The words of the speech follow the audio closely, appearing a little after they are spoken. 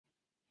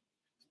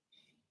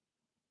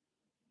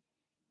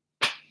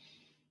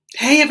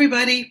Hey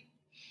everybody.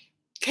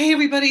 Hey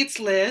everybody, it's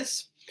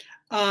Liz.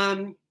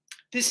 Um,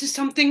 this is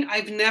something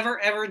I've never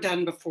ever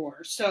done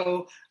before.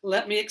 So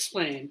let me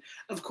explain.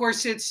 Of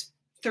course, it's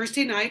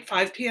Thursday night,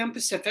 5 p.m.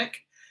 Pacific,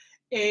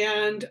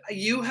 and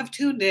you have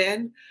tuned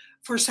in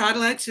for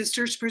Satellite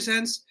Sisters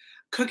Presents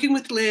Cooking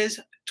with Liz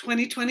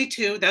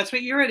 2022. That's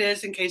what year it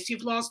is, in case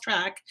you've lost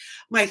track.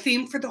 My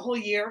theme for the whole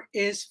year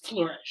is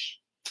flourish.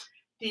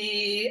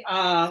 This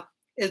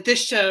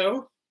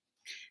show,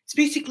 it's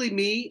basically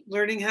me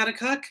learning how to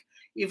cook,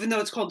 even though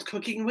it's called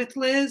Cooking with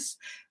Liz.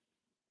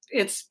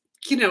 It's,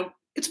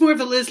 it's more of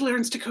a Liz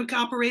Learns to Cook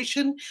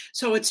operation.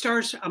 So it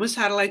stars, I'm a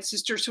satellite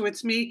sister, so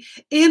it's me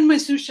and my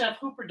sous chef,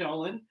 Hooper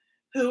Dolan,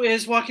 who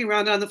is walking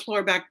around on the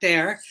floor back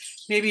there.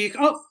 Did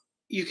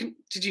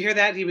you hear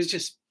that? He was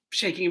just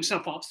shaking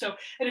himself off. So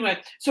anyway,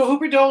 so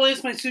Hooper Dolan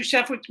is my sous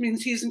chef, which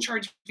means he's in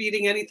charge of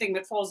eating anything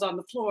that falls on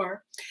the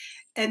floor.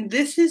 And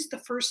this is the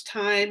first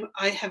time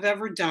I have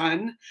ever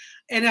done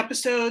an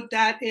episode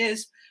that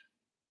is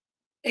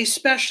a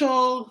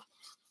special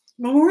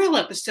memorial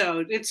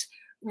episode. It's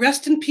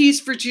rest in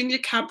peace, Virginia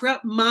Capra,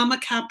 Mama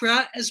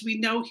Capra, as we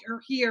know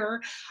her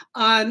here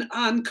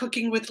on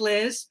Cooking with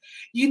Liz.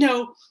 You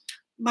know,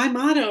 my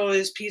motto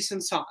is peace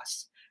and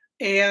sauce.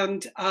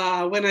 And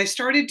when I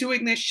started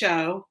doing this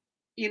show,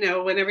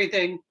 when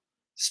everything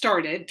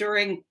started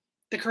during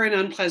the current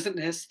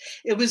unpleasantness,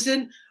 it was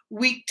in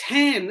week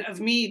 10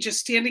 of me just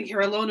standing here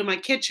alone in my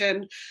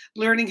kitchen,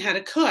 learning how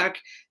to cook,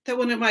 that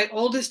one of my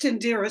oldest and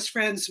dearest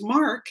friends,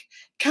 Mark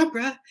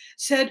Capra,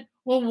 said,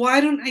 well,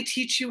 why don't I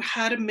teach you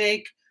how to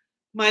make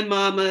my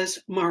mama's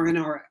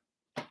marinara?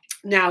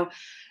 Now,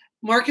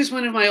 Mark is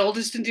one of my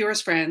oldest and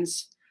dearest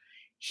friends.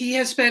 He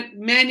has spent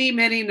many,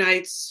 many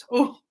nights,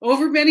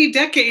 over many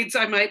decades,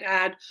 I might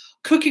add,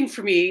 cooking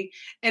for me.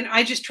 And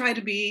I just try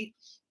to be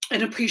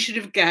an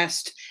appreciative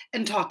guest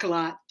and talk a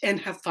lot and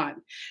have fun.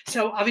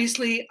 So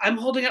obviously I'm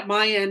holding up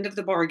my end of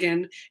the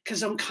bargain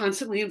because I'm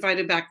constantly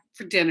invited back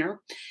for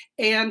dinner.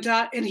 And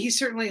he's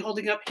certainly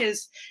holding up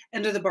his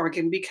end of the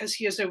bargain because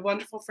he is a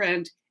wonderful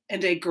friend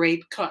and a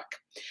great cook.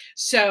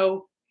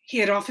 So he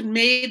had often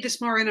made this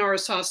marinara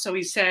sauce. So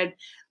he said,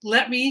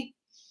 let me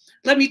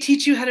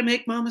teach you how to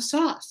make mama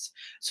sauce.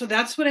 So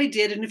that's what I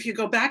did. And if you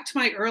go back to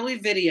my early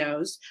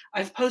videos,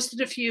 I've posted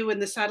a few in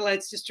the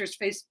Satellite Sisters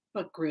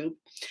Facebook group.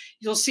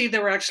 You'll see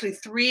there were actually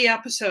 3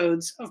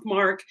 episodes of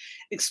Mark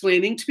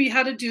explaining to me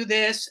how to do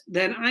this.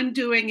 Then I'm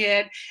doing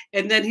it.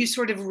 And then he's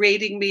sort of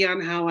rating me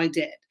on how I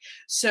did.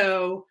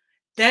 So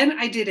then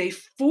I did a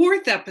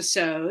 4th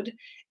episode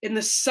in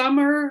the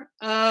summer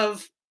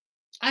of,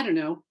 I don't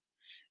know,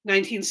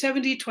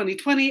 1970,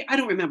 2020, I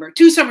don't remember,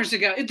 2 summers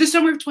ago, the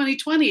summer of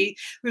 2020,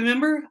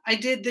 remember, I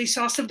did the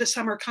Sauce of the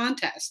Summer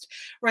contest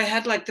where I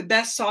had like the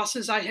best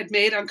sauces I had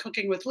made on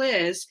Cooking with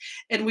Liz,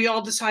 and we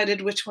all decided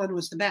which one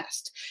was the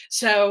best.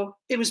 So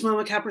it was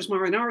Mama Capra's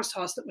marinara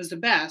sauce that was the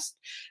best.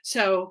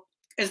 So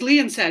as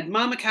Leon said,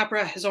 Mama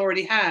Capra has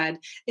already had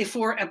a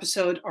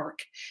 4-episode arc,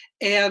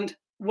 and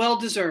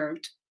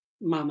well-deserved,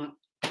 Mama.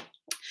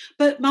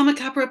 But Mama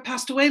Capra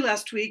passed away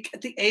last week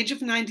at the age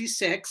of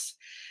 96.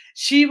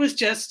 She was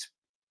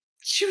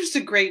a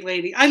great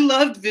lady. I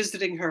loved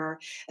visiting her.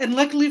 And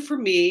luckily for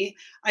me,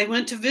 I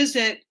went to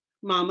visit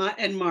Mama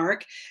and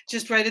Mark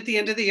just right at the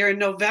end of the year in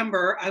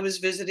November. I was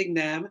visiting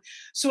them.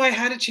 So I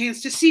had a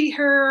chance to see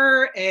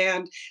her,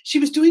 and she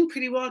was doing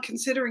pretty well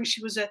considering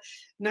she was a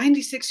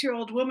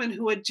 96-year-old woman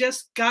who had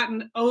just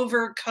gotten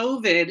over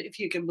COVID, if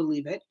you can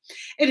believe it.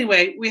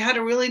 Anyway, we had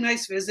a really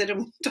nice visit,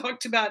 and we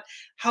talked about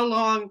how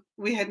long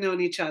we had known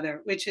each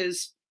other, which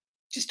is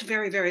just a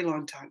very, very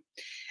long time.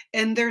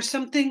 And there's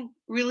something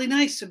really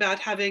nice about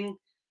having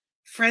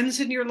friends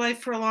in your life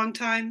for a long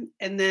time,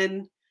 and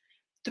then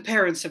the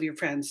parents of your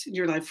friends in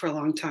your life for a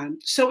long time.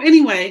 So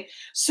anyway,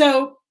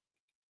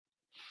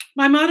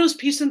 my motto is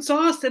peace and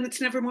sauce, and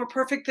it's never more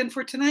perfect than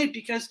for tonight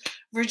because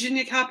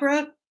Virginia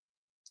Capra,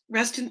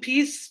 rest in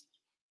peace.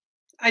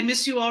 I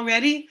miss you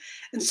already.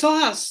 And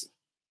sauce,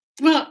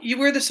 well, you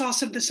were the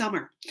sauce of the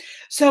summer.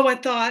 So I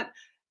thought,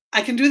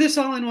 I can do this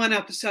all in one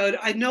episode.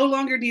 I no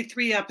longer need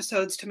 3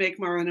 episodes to make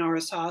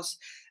marinara sauce.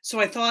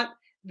 So I thought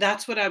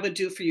that's what I would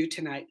do for you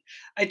tonight.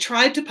 I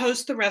tried to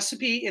post the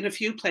recipe in a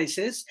few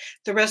places.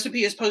 The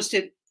recipe is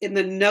posted in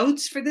the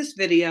notes for this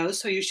video,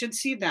 so you should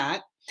see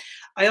that.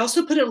 I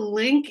also put a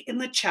link in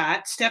the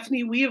chat.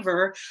 Stephanie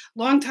Weaver,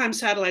 longtime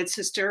satellite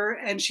sister,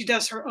 and she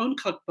does her own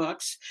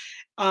cookbooks,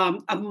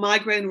 a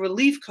migraine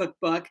relief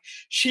cookbook.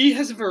 She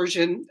has a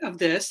version of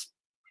this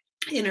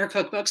in her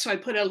cookbook, so I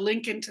put a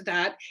link into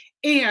that.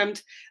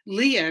 And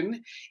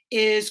Leon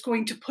is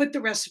going to put the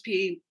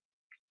recipe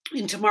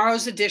in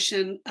tomorrow's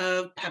edition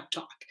of Pep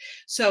Talk.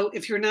 So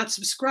if you're not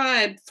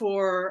subscribed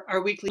for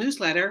our weekly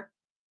newsletter,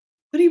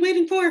 what are you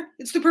waiting for?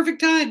 It's the perfect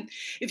time.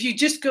 If you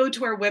just go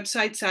to our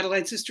website,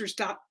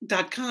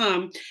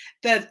 satellitesisters.com,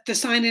 the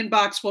sign-in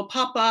box will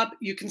pop up.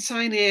 You can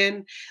sign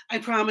in. I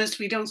promise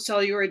we don't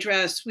sell your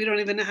address. We don't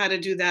even know how to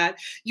do that.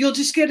 You'll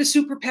just get a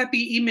super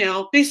peppy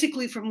email,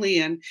 basically from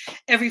Leon,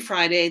 every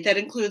Friday that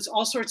includes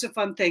all sorts of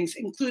fun things,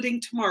 including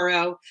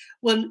tomorrow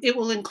when it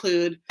will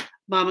include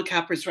Mama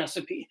Capra's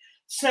recipe.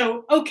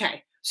 So,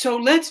 okay. So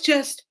let's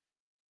just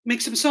make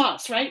some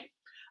sauce, right?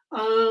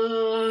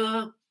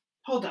 Hold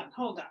on,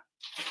 hold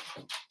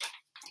on.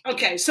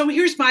 Okay, so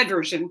here's my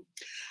version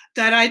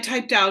that I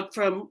typed out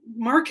from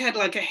Mark had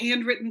like a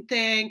handwritten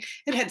thing.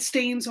 It had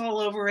stains all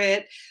over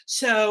it.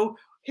 So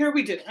here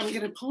we did. I'm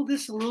going to pull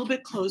this a little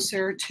bit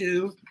closer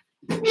to,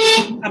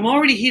 I'm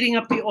already heating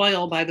up the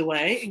oil, by the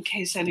way, in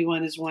case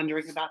anyone is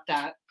wondering about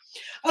that.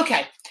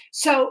 Okay,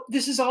 so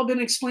this has all been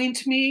explained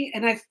to me,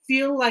 and I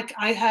feel like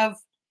I have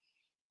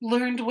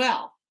learned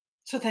well.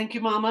 So thank you,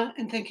 Mama,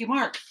 and thank you,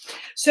 Mark.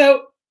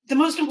 So the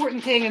most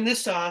important thing in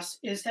this sauce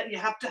is that you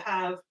have to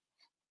have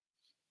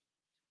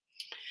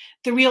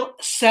the real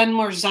San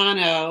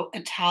Marzano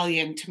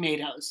Italian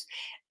tomatoes.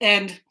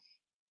 And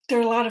there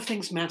are a lot of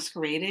things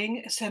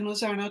masquerading as San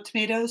Marzano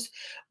tomatoes,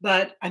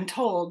 but I'm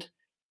told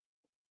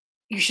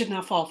you should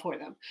not fall for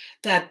them.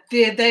 That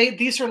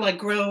these are like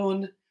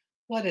grown,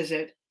 what is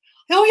it?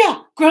 Oh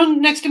yeah, grown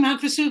next to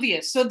Mount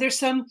Vesuvius. So there's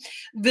some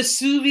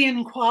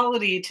Vesuvian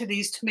quality to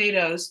these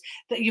tomatoes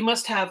that you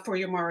must have for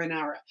your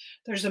marinara.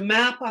 There's a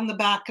map on the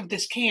back of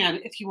this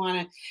can if you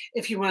want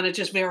to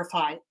just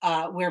verify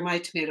where my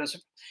tomatoes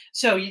are.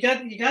 So you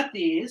got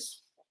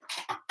these.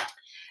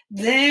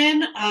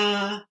 Then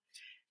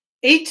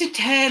 8 to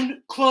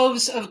 10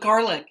 cloves of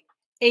garlic.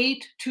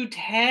 8 to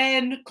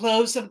 10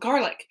 cloves of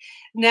garlic.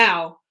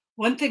 Now,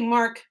 one thing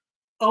Mark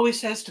always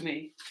says to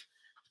me,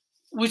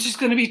 which is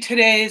going to be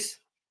today's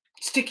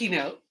sticky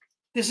note.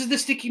 This is the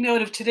sticky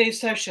note of today's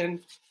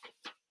session.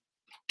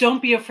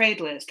 Don't be afraid,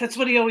 Liz. That's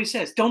what he always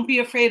says. Don't be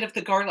afraid of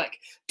the garlic.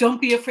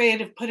 Don't be afraid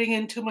of putting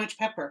in too much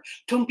pepper.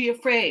 Don't be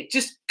afraid.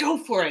 Just go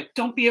for it.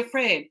 Don't be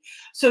afraid.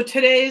 So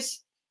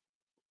today's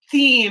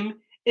theme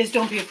is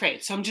don't be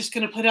afraid. So I'm just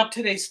going to put up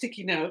today's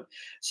sticky note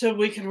so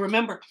we can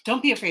remember,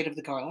 don't be afraid of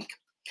the garlic.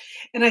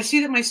 And I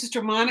see that my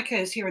sister Monica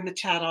is here in the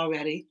chat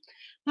already.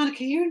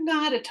 Monica, you're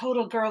not a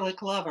total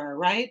garlic lover,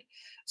 right?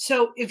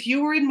 So if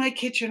you were in my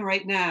kitchen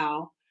right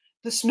now,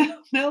 the smell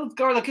of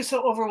garlic is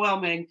so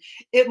overwhelming,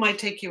 it might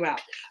take you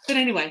out. But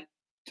anyway,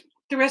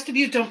 the rest of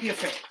you, don't be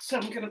afraid. So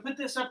I'm going to put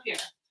this up here.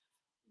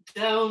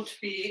 Don't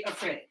be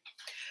afraid.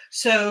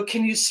 So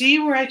can you see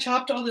where I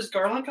chopped all this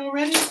garlic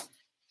already?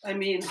 I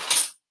mean,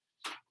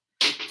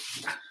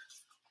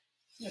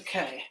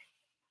 okay.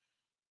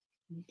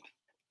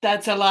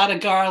 That's a lot of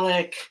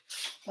garlic.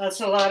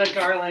 That's a lot of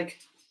garlic.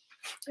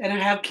 And I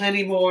have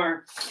plenty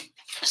more.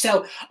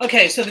 So,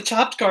 okay, so the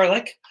chopped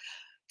garlic,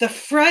 the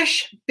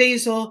fresh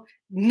basil,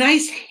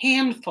 nice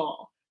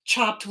handful,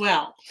 chopped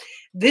well.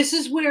 This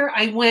is where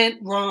I went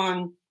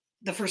wrong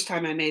the first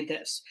time I made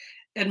this.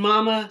 And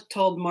Mama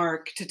told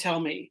Mark to tell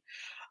me.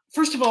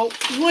 First of all,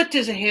 what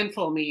does a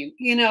handful mean?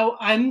 You know,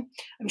 I'm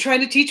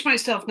trying to teach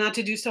myself not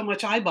to do so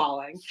much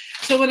eyeballing.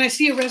 So when I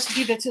see a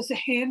recipe that says a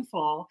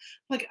handful,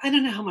 like, I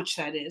don't know how much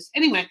that is.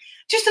 Anyway,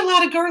 just a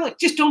lot of garlic.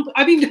 Just don't,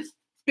 I mean,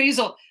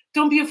 basil.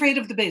 Don't be afraid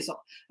of the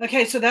basil.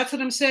 Okay, so that's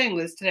what I'm saying,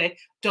 Liz, today.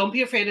 Don't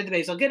be afraid of the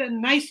basil. Get a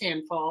nice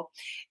handful.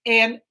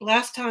 And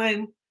last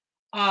time,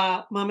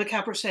 Mama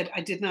Capra said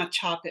I did not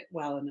chop it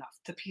well enough.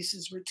 The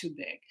pieces were too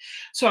big.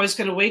 So I was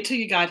going to wait till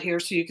you got here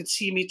so you could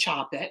see me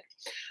chop it.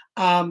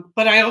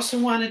 But I also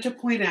wanted to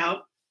point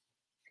out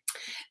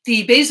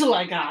the basil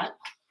I got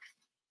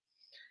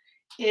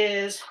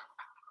is,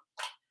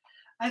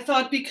 I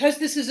thought because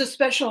this is a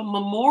special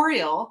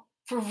memorial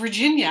for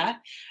Virginia,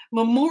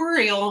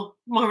 memorial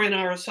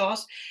marinara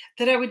sauce,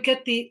 that I would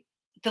get the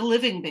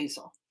living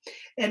basil.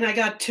 And I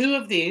got 2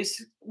 of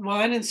these,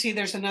 one, and see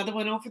there's another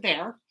one over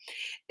there.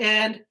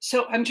 And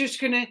so I'm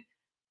just going to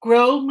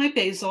grow my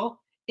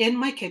basil in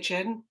my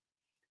kitchen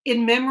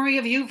in memory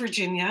of you,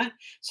 Virginia.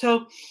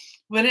 So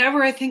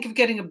whenever I think of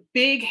getting a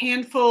big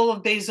handful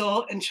of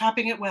basil and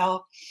chopping it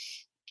well,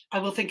 I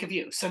will think of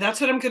you. So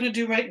that's what I'm going to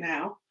do right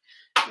now.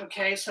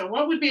 Okay, so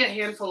what would be a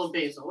handful of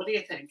basil? What do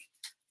you think?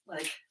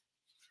 Like,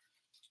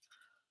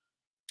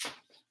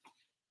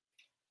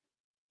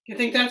 you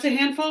think that's a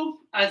handful?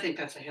 I think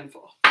that's a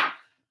handful.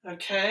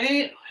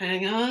 Okay,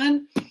 hang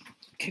on.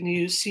 Can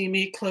you see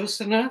me close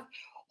enough?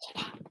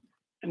 Hold on.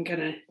 I'm going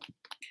to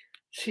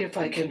see if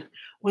I can.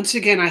 Once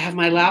again, I have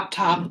my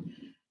laptop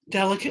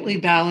delicately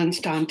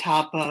balanced on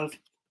top of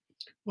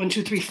 1,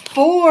 2, 3,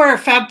 4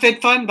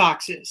 FabFitFun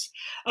boxes.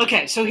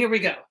 Okay, so here we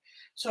go.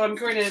 So I'm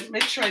going to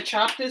make sure I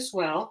chop this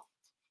well.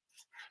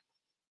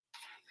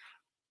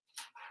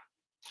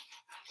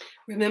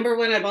 Remember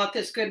when I bought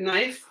this good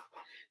knife?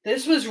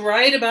 This was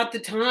right about the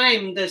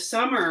time, the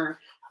summer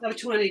of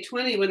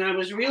 2020, when I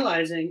was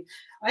realizing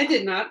I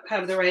did not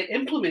have the right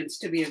implements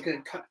to be a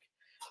good cook.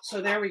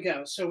 So there we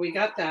go. So we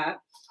got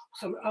that.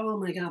 So, oh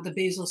my God, the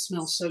basil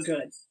smells so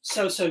good.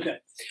 So, so good.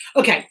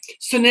 Okay,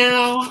 so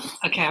now,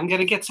 okay, I'm going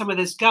to get some of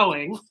this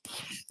going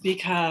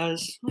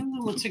because,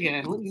 once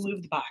again, let me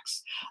move the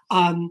box.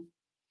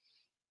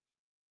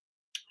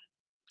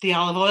 The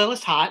olive oil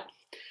is hot.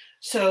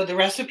 So the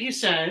recipe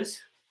says,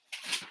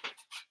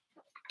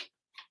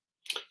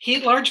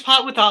 heat large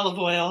pot with olive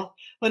oil.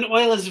 When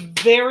oil is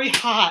very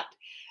hot,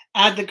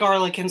 add the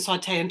garlic and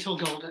saute until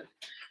golden.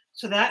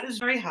 So that is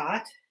very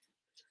hot.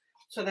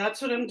 So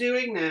that's what I'm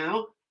doing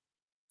now.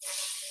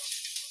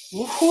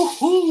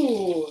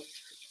 Woohoo!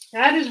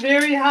 That is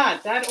very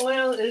hot. That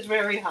oil is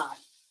very hot.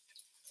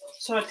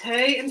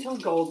 Saute until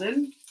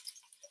golden.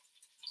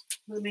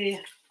 You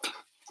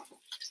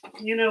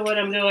know what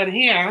I'm doing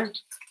here.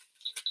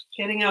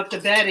 Getting out the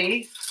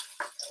Betty.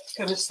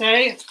 Gonna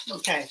say,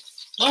 okay.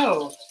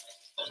 Whoa,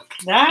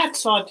 that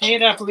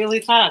sauteed up really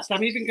fast.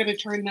 I'm even gonna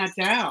turn that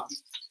down.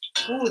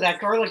 Ooh, that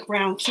garlic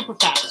brown super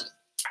fast.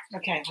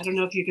 Okay, I don't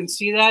know if you can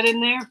see that in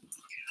there.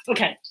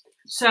 Okay,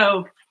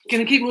 so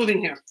gonna keep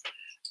moving here.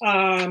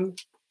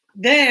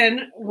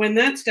 Then when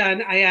that's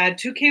done, I add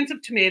 2 cans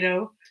of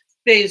tomato,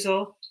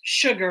 basil,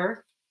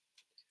 sugar,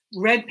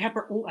 red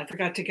pepper. Oh, I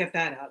forgot to get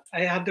that out.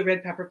 I have the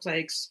red pepper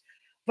flakes,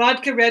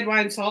 vodka, red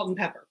wine, salt, and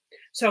pepper.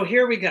 So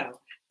here we go.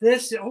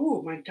 This,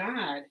 oh my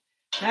God,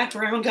 that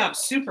ground up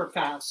super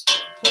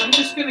fast. So I'm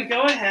just gonna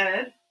go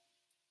ahead.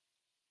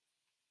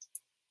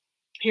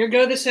 Here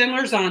go the San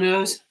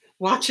Marzanos.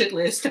 Watch it,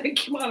 Liz.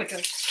 Thank you,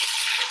 Monica.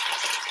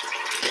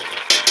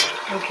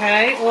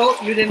 Okay, well,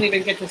 you didn't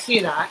even get to see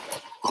that.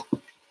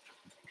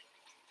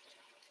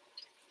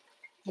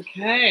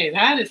 Okay,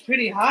 that is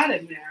pretty hot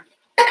in there.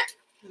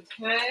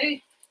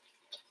 Okay.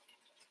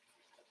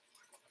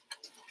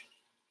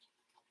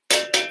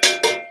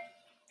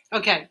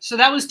 Okay, so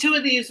that was 2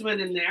 of these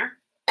went in there.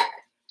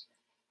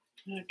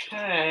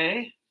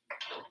 Okay.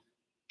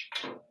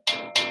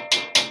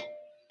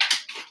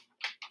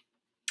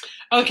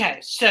 Okay,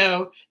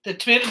 so the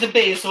tomato, the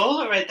basil,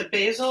 all right, the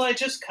basil I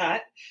just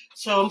cut.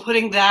 So I'm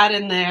putting that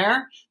in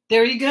there.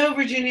 There you go,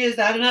 Virginia. Is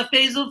that enough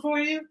basil for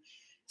you?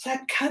 Is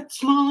that cut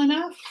small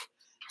enough?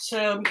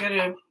 So I'm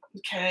gonna,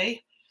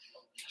 okay,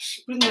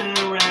 spin that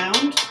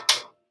around.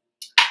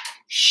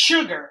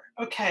 Sugar.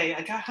 Okay,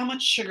 I got, how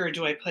much sugar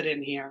do I put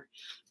in here?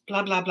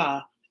 Blah, blah,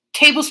 blah.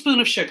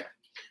 Tablespoon of sugar.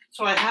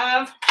 So I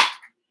have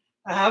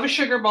a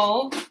sugar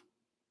bowl.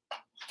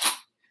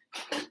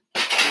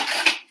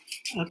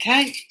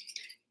 Okay.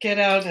 Get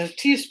out a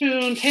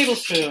teaspoon,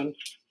 tablespoon.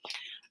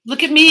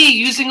 Look at me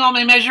using all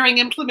my measuring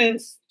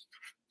implements.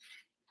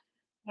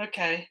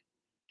 Okay,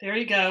 there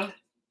you go.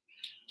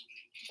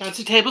 That's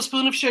a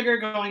tablespoon of sugar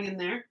going in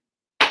there.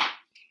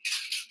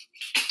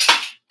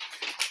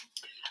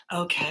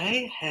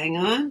 Okay, hang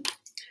on.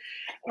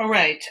 All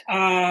right,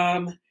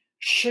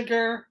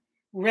 sugar,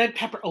 red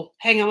pepper. Oh,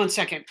 hang on 1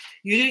 second.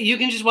 You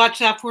can just watch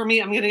that for me.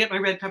 I'm gonna get my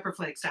red pepper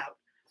flakes out.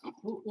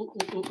 Ooh, ooh,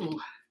 ooh, ooh,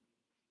 ooh.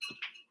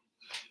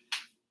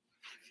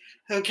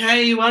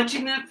 Okay, you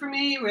watching that for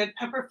me? Red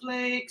pepper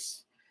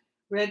flakes.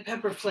 Red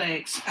pepper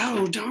flakes.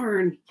 Oh,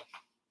 darn.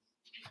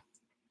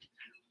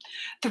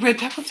 The red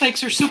pepper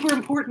flakes are super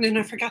important and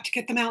I forgot to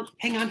get them out.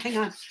 Hang on, hang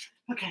on.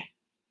 Okay.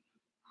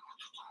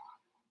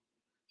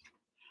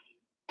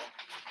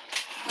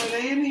 Are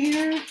they in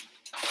here?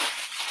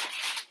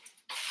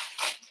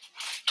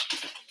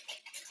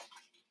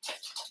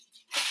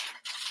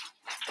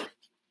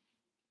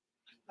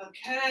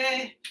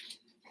 Okay.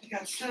 I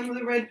got some of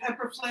the red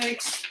pepper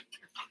flakes.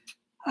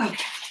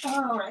 Okay,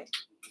 all right.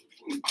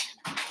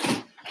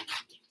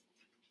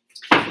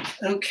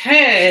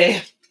 Okay,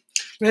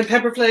 red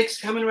pepper flakes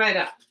coming right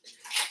up.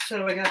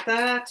 So I got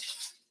that.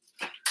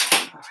 All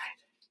right.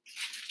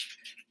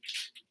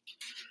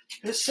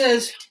 This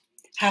says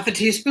half a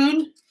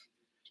teaspoon.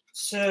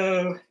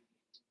 So,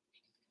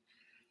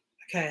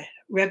 okay,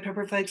 red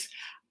pepper flakes.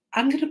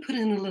 I'm going to put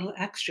in a little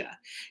extra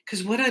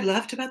because what I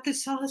loved about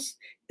this sauce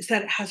is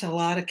that it has a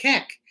lot of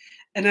kick.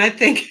 And I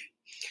think,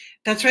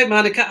 that's right,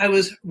 Monica, I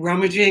was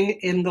rummaging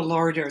in the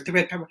larder, the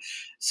red pepper.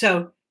 So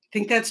I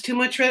think that's too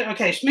much red.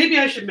 Okay, so maybe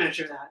I should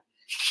measure that.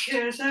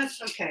 Here's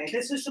this. Okay,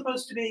 this is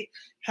supposed to be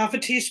half a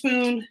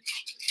teaspoon.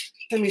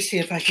 Let me see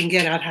if I can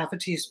get out half a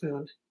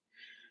teaspoon.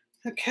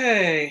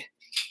 Okay,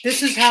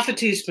 this is half a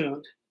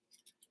teaspoon.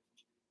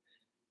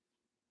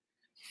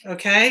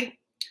 Okay,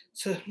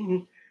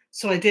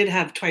 so I did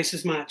have twice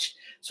as much.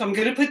 So I'm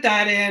going to put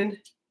that in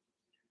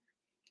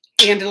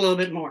and a little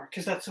bit more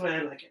because that's the way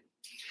I like it.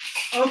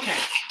 Okay,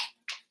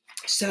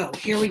 so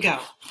here we go.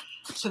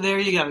 So there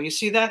you go. You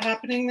see that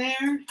happening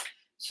there?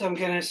 So I'm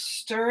going to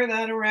stir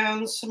that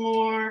around some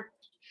more.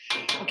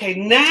 Okay,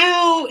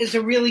 now is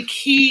a really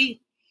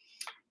key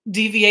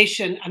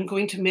deviation I'm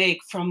going to make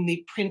from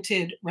the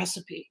printed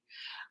recipe.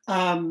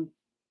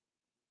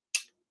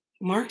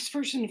 Mark's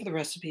version of the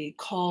recipe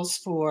calls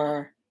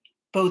for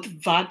both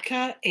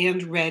vodka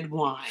and red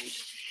wine.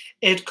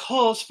 It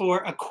calls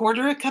for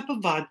 1/4 cup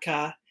of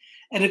vodka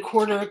and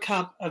 1/4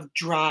 cup of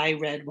dry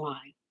red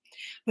wine.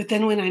 But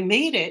then when I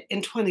made it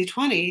in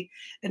 2020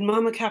 and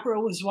Mama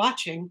Capra was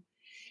watching,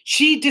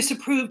 she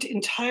disapproved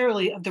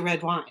entirely of the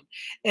red wine.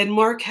 And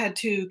Mark had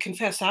to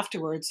confess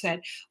afterwards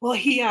that, well,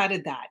 he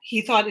added that.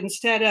 He thought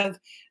instead of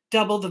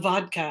double the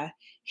vodka,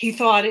 he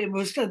thought it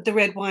was the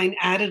red wine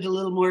added a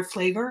little more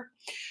flavor.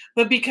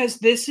 But because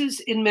this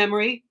is in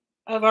memory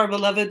of our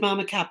beloved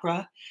Mama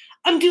Capra,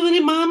 I'm doing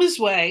it Mama's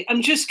way.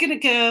 I'm just going to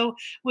go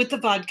with the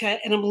vodka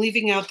and I'm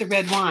leaving out the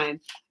red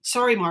wine.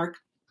 Sorry, Mark.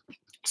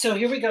 So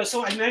here we go.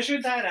 So I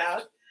measured that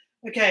out.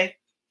 Okay.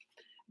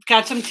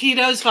 Got some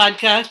Tito's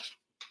vodka.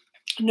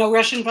 No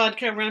Russian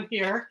vodka around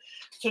here.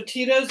 So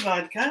Tito's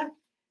vodka.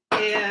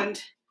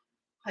 And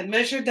I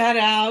measured that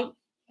out.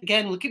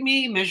 Again, look at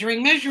me,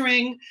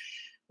 measuring.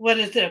 What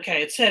is it?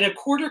 Okay, it said a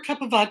quarter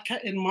cup of vodka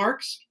in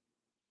marks.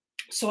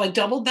 So I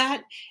doubled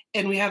that,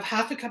 and we have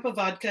half a cup of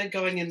vodka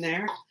going in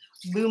there.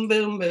 Boom,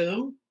 boom,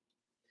 boom.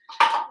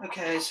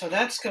 Okay, so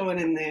that's going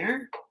in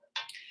there.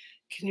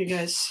 Can you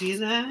guys see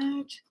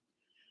that?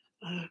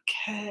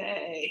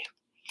 Okay.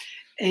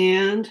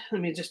 And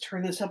let me just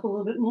turn this up a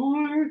little bit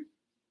more.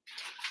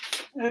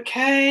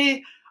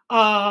 Okay.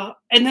 And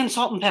then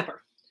salt and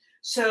pepper.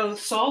 So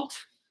salt.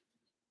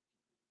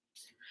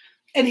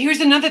 And here's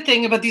another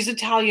thing about these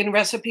Italian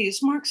recipes.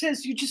 Mark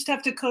says you just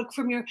have to cook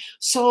from your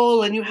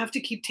soul and you have to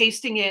keep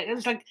tasting it. It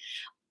was like,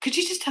 could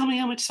you just tell me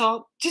how much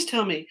salt? Just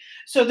tell me.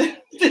 So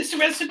this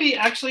recipe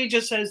actually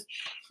just says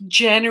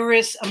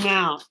generous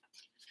amount.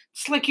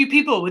 It's like you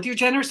people with your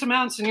generous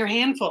amounts and your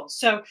handfuls.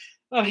 So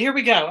here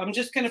we go. I'm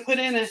just going to put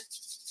in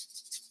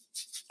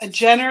a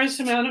generous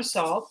amount of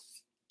salt.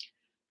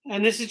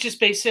 And this is just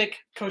basic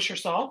kosher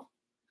salt.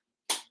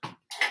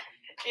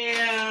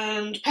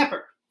 And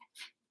pepper.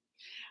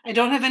 I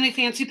don't have any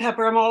fancy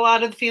pepper. I'm all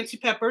out of the fancy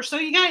pepper. So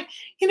you got,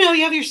 you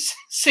have your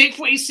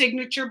Safeway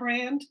signature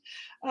brand.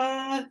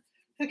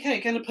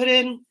 Okay, going to put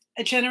in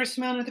a generous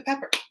amount of the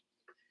pepper.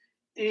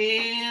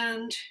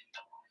 And,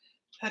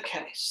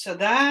 okay, so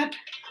that,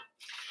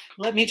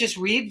 let me just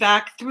read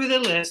back through the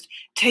list.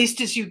 Taste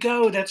as you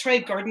go. That's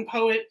right, Garden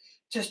Poet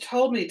just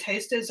told me,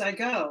 taste as I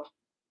go.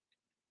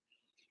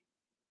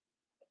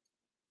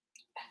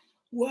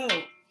 Whoa.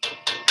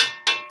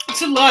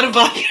 It's a lot of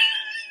vodka.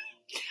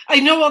 I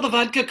know all the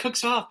vodka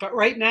cooks off, but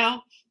right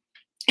now,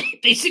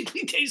 it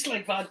basically tastes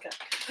like vodka.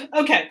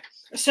 Okay,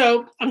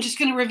 so I'm just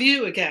going to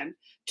review again.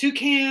 2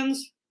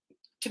 cans,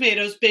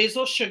 tomatoes,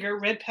 basil, sugar,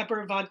 red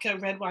pepper, vodka,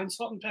 red wine,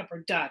 salt, and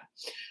pepper. Done.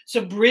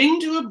 So bring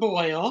to a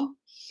boil.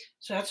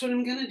 So that's what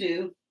I'm going to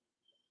do.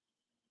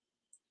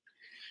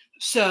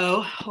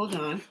 So hold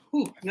on.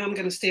 Ooh, now I'm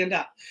going to stand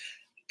up.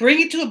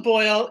 Bring it to a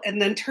boil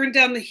and then turn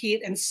down the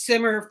heat and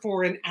simmer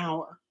for an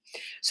hour.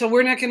 So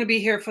we're not going to be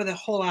here for the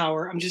whole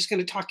hour. I'm just going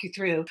to talk you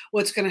through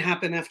what's going to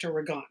happen after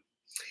we're gone.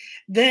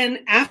 Then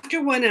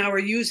after 1 hour,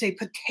 use a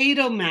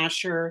potato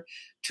masher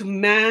to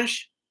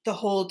mash the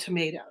whole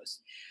tomatoes.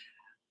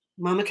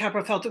 Mama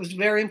Capra felt it was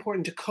very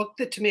important to cook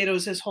the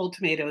tomatoes as whole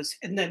tomatoes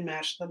and then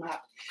mash them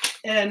up.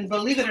 And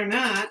believe it or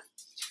not,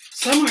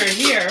 somewhere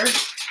here,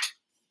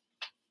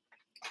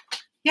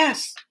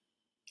 yes,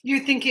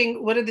 you're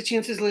thinking, what are the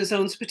chances Liz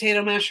owns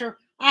potato masher?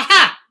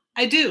 Aha,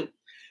 I do.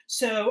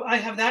 So I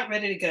have that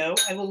ready to go.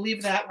 I will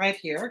leave that right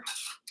here.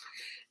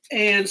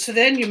 And so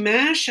then you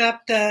mash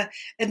up and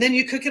then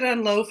you cook it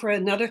on low for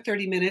another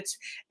 30 minutes,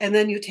 and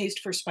then you taste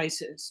for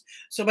spices.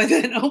 So by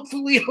then,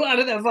 hopefully a lot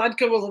of that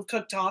vodka will have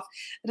cooked off,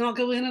 and I'll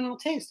go in and I'll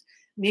taste.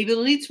 Maybe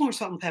it'll need some more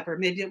salt and pepper.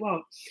 Maybe it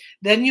won't.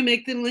 Then you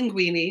make the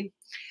linguini.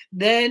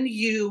 Then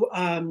you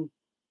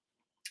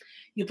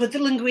put the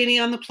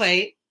linguini on the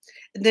plate,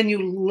 and then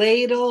you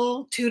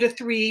ladle 2 to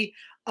 3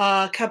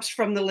 cups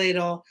from the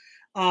ladle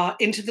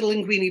into the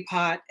linguini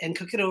pot and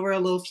cook it over a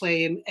low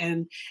flame,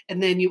 and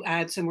then you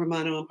add some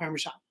Romano and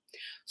Parmesan.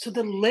 So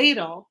the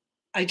ladle,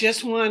 I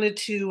just wanted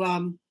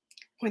to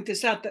point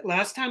this out, that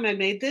last time I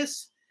made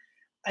this,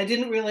 I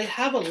didn't really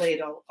have a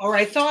ladle, or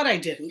I thought I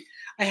didn't.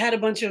 I had a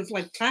bunch of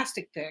like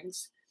plastic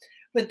things.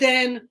 But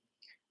then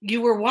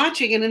you were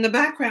watching, and in the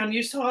background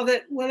you saw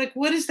that, well, like,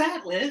 what is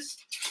that, Liz?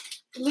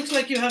 It looks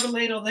like you have a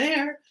ladle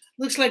there.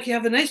 Looks like you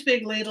have a nice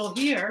big ladle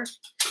here.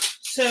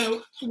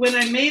 So when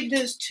I made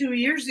this 2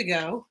 years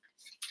ago,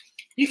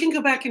 you can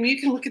go back and you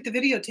can look at the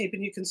videotape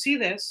and you can see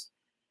this.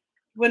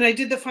 When I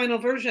did the final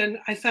version,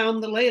 I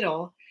found the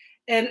ladle.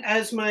 And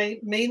as my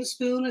main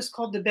spoon is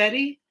called the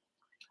Betty,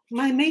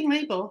 my main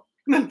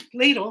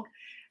ladle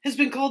has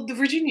been called the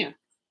Virginia,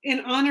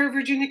 in honor of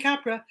Virginia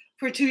Capra,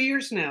 for 2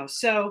 years now.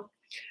 So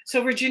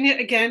Virginia,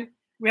 again,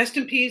 rest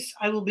in peace.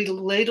 I will be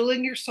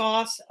ladling your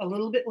sauce a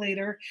little bit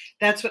later.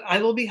 That's what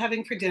I will be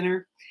having for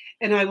dinner,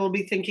 and I will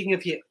be thinking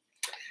of you.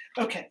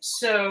 Okay,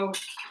 so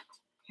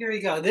here we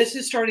go. This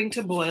is starting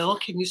to boil.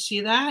 Can you see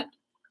that?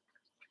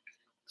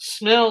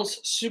 Smells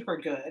super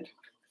good.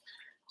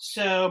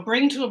 So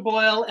bring to a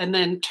boil and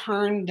then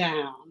turn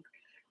down.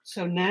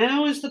 So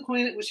now is the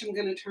point at which I'm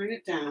going to turn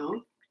it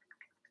down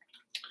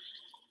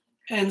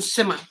and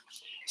simmer.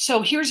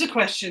 So here's a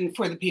question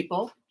for the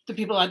people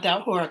out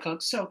there who are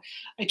cooks. So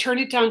I turn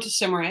it down to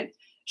simmer it.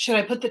 Should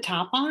I put the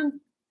top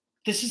on?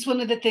 This is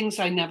one of the things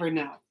I never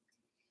know.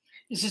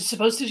 Is it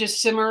supposed to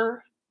just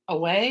simmer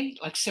away,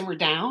 like simmer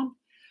down,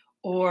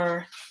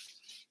 or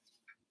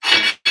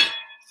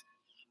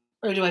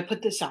do I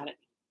put this on it?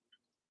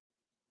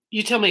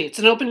 You tell me. It's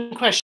an open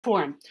question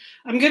forum.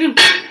 I'm gonna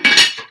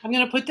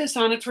put this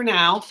on it for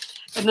now,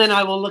 and then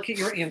I will look at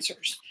your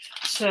answers.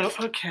 So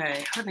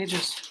okay, let me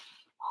just.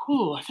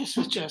 Whew, this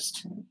is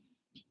just.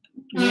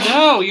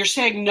 No, you're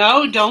saying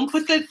no. Don't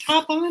put the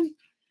top on.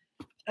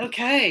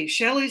 Okay,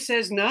 Shelly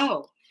says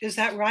no. Is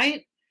that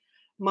right?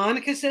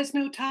 Monica says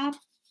no top.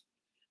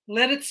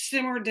 Let it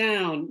simmer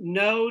down.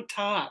 No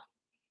top.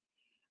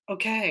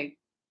 Okay.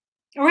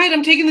 All right,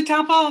 I'm taking the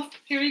top off.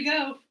 Here you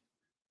go.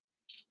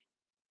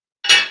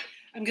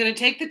 I'm going to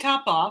take the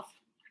top off.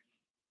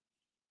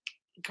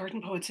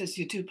 Garden Poet says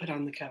you do put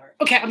on the cover.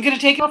 Okay, I'm going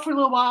to take it off for a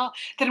little while.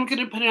 Then I'm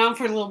going to put it on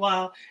for a little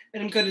while.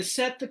 And I'm going to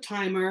set the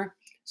timer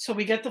so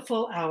we get the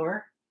full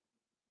hour.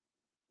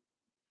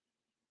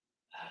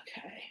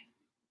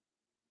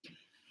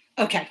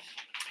 Okay.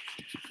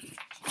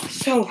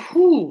 So,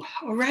 all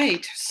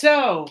right.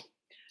 So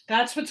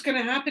that's what's going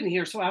to happen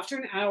here. So after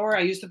an hour,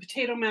 I use the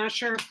potato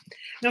masher.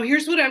 Now,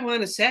 here's what I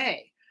want to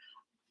say.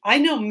 I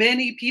know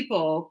many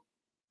people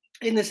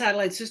in the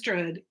Satellite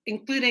Sisterhood,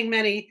 including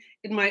many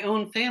in my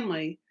own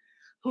family,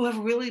 who have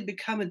really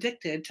become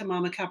addicted to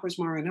Mama Capra's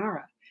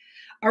Marinara.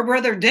 Our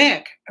brother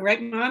Dick,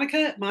 right,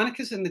 Monica?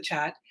 Monica's in the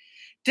chat.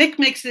 Dick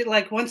makes it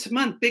like once a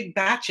month, big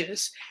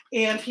batches,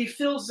 and he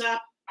fills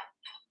up.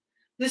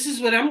 This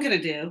is what I'm going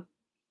to do.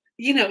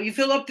 You know, you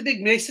fill up the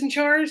big mason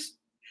jars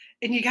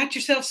and you got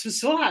yourself some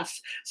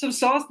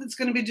sauce that's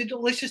going to be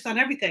delicious on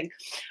everything.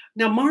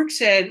 Now, Mark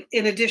said,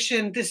 in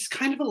addition, this is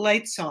kind of a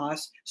light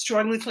sauce,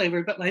 strongly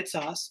flavored, but light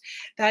sauce,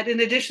 that in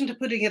addition to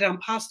putting it on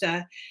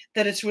pasta,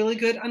 that it's really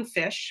good on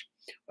fish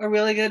or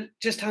really good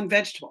just on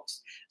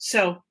vegetables.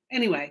 So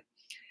anyway,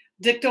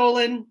 Dick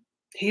Dolan,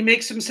 he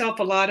makes himself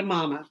a lot of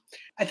mama.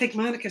 I think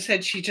Monica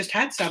said she just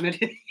had some at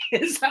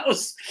his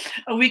house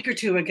a week or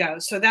two ago.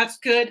 So that's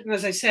good. And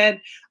as I said,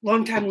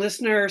 longtime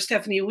listener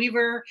Stephanie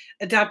Weaver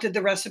adapted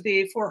the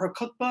recipe for her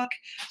cookbook.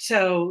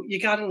 So you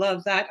got to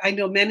love that. I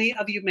know many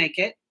of you make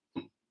it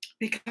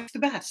because it's the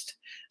best.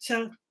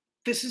 So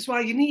this is why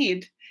you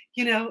need,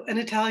 you know, an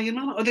Italian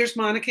mama. Oh, there's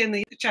Monica in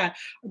the chat.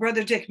 Our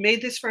brother Dick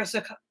made this for us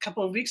a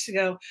couple of weeks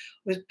ago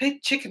with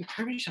big chicken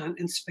Parmesan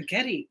and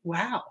spaghetti.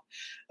 Wow.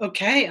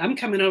 Okay, I'm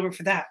coming over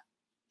for that.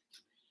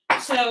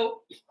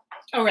 So,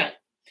 all right.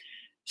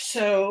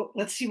 So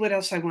let's see what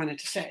else I wanted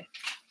to say.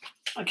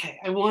 Okay,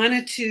 I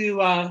wanted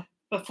to,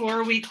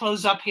 before we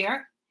close up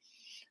here,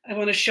 I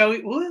want to show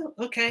you. Ooh,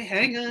 okay,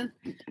 hang on.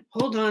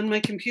 Hold on. My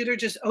computer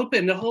just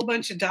opened a whole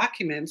bunch of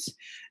documents.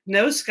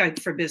 No Skype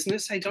for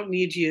business. I don't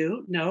need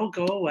you. No,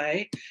 go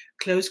away.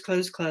 Close,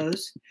 close,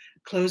 close.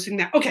 Closing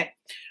now. Okay,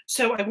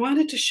 so I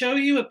wanted to show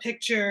you a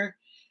picture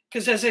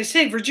because, as I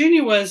say,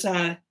 Virginia was,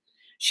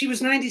 she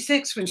was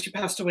 96 when she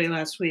passed away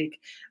last week.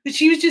 But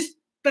she was just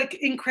like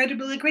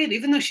incredibly great,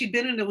 even though she'd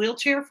been in a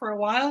wheelchair for a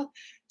while,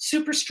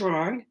 super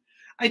strong.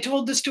 I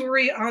told the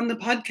story on the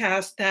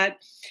podcast that,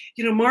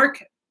 you know,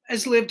 Mark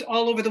has lived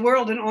all over the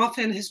world, and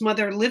often his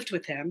mother lived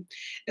with him.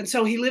 And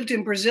so he lived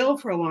in Brazil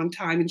for a long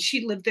time, and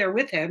she lived there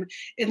with him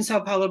in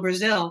Sao Paulo,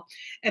 Brazil.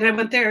 And I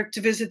went there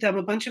to visit them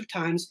a bunch of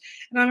times.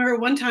 And I remember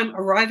one time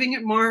arriving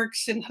at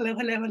Mark's and hello,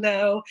 hello,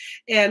 hello.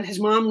 And his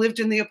mom lived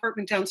in the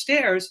apartment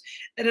downstairs.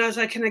 And I was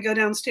like, can I go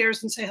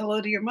downstairs and say hello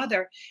to your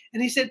mother?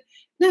 And he said,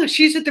 no,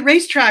 she's at the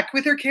racetrack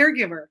with her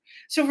caregiver.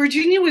 So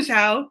Virginia was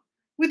out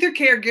with her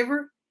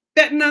caregiver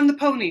betting on the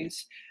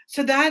ponies.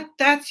 So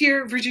that's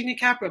your Virginia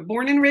Capra,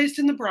 born and raised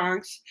in the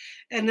Bronx,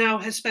 and now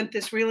has spent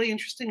this really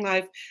interesting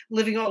life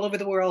living all over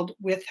the world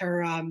with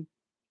her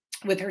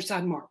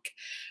son Mark.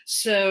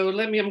 So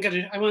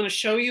I want to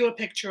show you a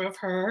picture of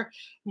her.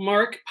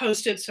 Mark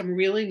posted some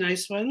really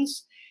nice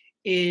ones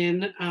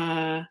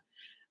on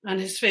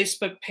his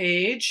Facebook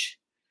page.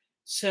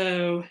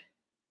 So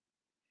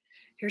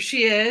here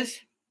she is.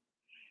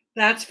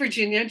 That's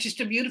Virginia,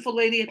 just a beautiful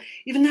lady.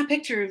 Even that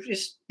picture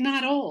is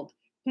not old.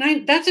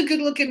 That's a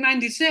good looking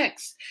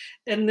 96.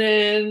 And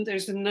then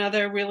there's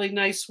another really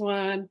nice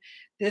one.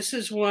 This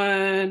is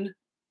one.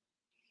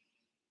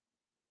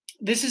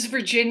 This is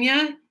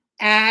Virginia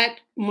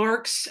at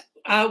Mark's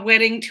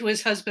wedding to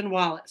his husband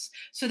Wallace.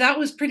 So that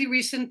was pretty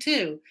recent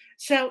too.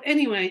 So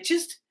anyway,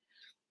 just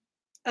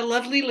a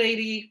lovely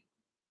lady,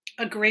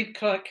 a great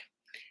cook.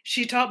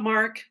 She taught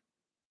Mark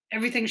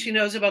everything she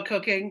knows about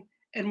cooking,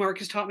 and Mark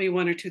has taught me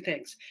one or two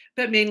things,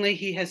 but mainly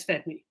he has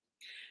fed me.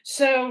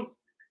 So,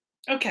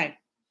 okay.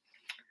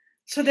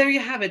 So there you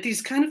have it.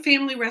 These kind of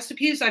family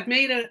recipes. I've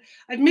made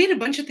a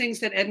bunch of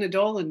things that Edna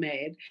Dolan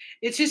made.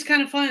 It's just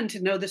kind of fun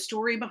to know the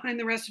story behind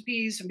the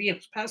recipes and be able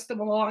to pass them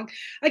along.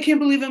 I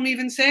can't believe I'm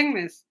even saying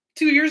this.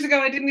 2 years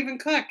ago, I didn't even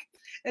cook,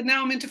 and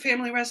now I'm into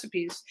family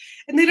recipes.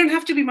 And they don't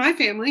have to be my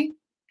family.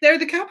 They're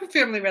the Capra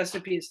family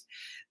recipes.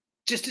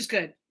 Just as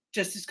good.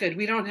 Just as good.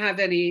 We don't have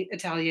any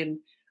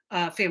Italian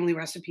family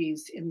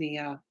recipes in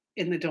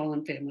the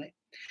Dolan family.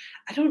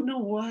 I don't know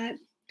what.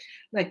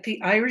 Like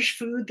the Irish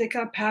food that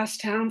got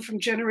passed down from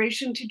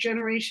generation to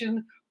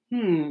generation.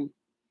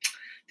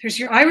 There's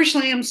your Irish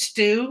lamb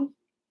stew,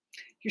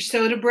 your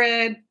soda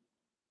bread.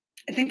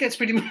 I think that's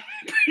pretty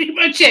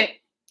much it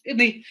in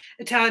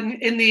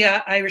the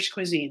Irish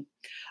cuisine.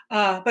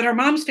 But our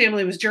mom's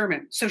family was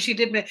German, so she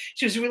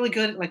was really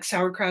good at like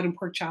sauerkraut and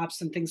pork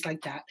chops and things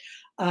like that.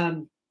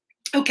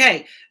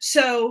 Okay,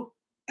 so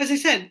as I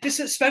said, this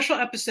is a special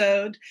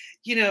episode.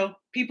 You know,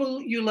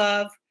 people you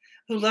love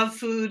who love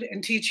food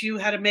and teach you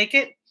how to make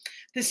it.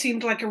 This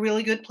seemed like a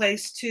really good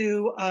place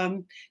to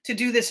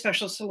do this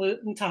special salute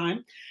in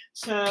time.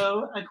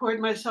 So I poured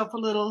myself a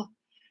little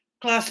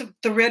glass of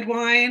the red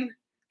wine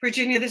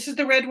Virginia, this is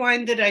the red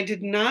wine that I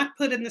did not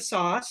put in the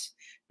sauce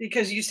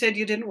because you said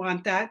you didn't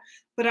want that,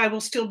 but I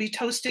will still be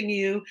toasting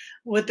you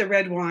with the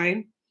red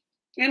wine.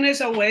 And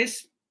as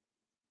always,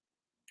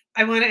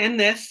 I want to end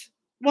this,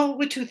 well,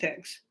 with two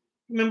things.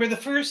 Remember, the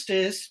first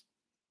is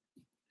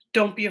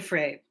don't be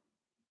afraid.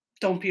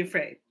 Don't be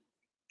afraid.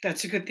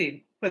 That's a good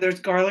theme. Whether it's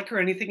garlic or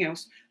anything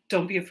else,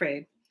 don't be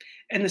afraid.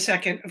 And the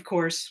second, of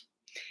course,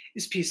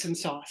 is peace and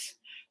sauce.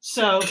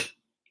 So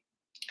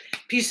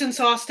peace and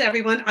sauce to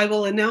everyone. I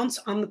will announce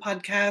on the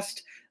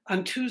podcast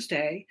on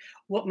Tuesday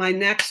what my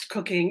next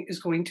cooking is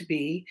going to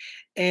be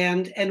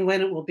and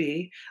when it will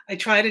be. I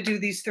try to do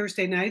these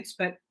Thursday nights,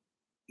 but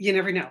you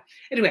never know.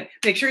 Anyway,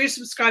 make sure you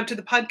subscribe to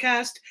the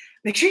podcast.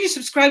 Make sure you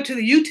subscribe to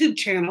the YouTube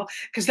channel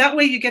because that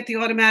way you get the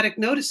automatic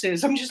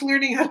notices. I'm just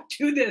learning how to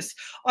do this.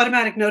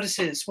 Automatic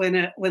notices when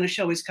a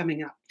show is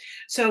coming up.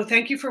 So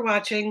thank you for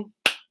watching.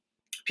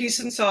 Peace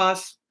and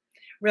sauce.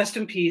 Rest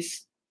in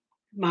peace,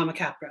 Mama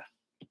Capra.